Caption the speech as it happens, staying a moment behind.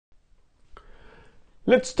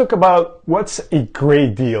Let's talk about what's a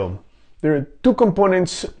great deal. There are two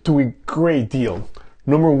components to a great deal.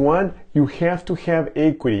 Number one, you have to have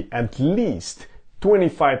equity, at least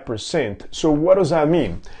 25%. So what does that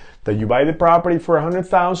mean? That you buy the property for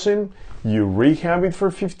 $100,000, you rehab it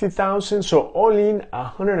for $50,000, so all in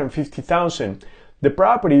 $150,000. The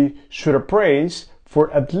property should appraise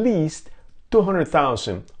for at least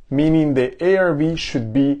 $200,000, meaning the ARV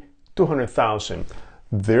should be $200,000.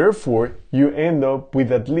 Therefore, you end up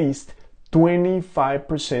with at least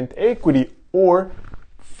 25% equity or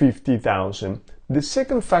 $50,000. The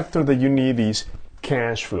second factor that you need is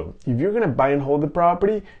cash flow. If you're going to buy and hold the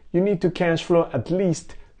property, you need to cash flow at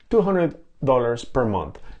least $200 per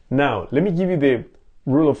month. Now, let me give you the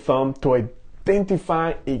rule of thumb to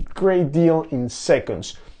identify a great deal in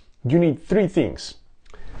seconds. You need three things.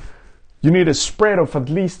 You need a spread of at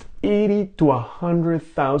least $80,000 to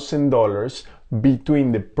 $100,000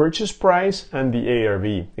 between the purchase price and the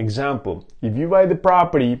ARV. Example, if you buy the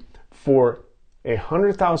property for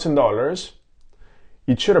 $100,000,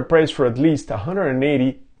 it should appraise for at least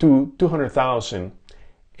 $180,000 to $200,000,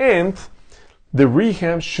 and the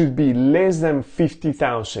rehab should be less than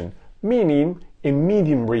 $50,000, meaning a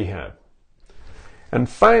medium rehab. And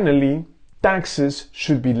finally, taxes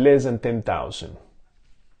should be less than $10,000.